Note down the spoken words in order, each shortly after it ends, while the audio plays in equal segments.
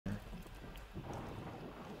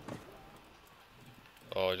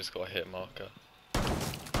Oh, I just got a hit marker.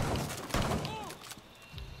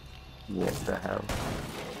 What the hell?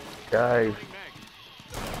 Go!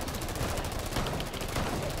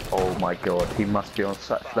 Oh my god, he must be on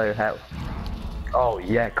such low health. Oh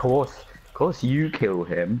yeah, of course you kill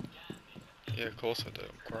him. Yeah, of course I do.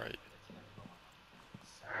 I'm great.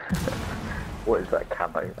 What is that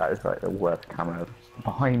camo? That is like the worst camo.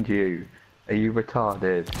 Behind you. Are you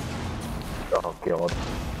retarded? Oh god.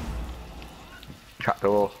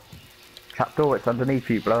 Trapdoor. Trapdoor, it's underneath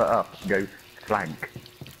you. Blow it up. Go flank.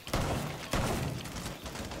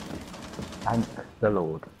 Thank the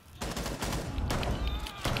Lord.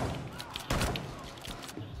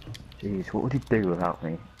 Jeez, what would he do without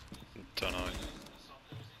me? Don't know.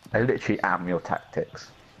 I literally am your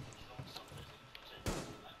tactics.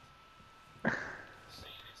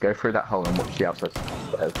 Go through that hole and watch the outside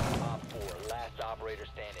stairs.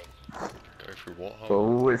 Go through what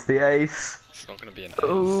hole? Oh, it's the ace! It's not gonna be an ace.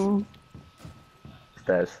 Oh.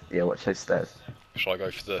 Stairs. Yeah, watch those stairs. Shall I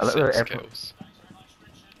go for the 6 kills?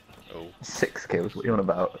 Oh. 6 kills? What are you on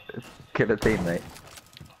about? Kill a teammate.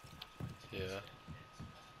 Yeah.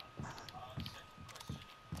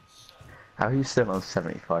 How are you still on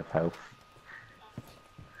 75 health?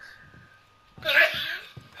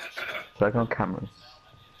 Should I go on camera?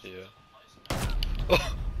 Yeah.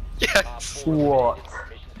 Oh! Yes! What?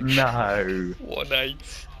 No! What an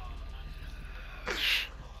ace!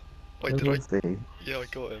 Wait, Where did was I? he? Yeah, I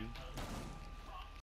got him.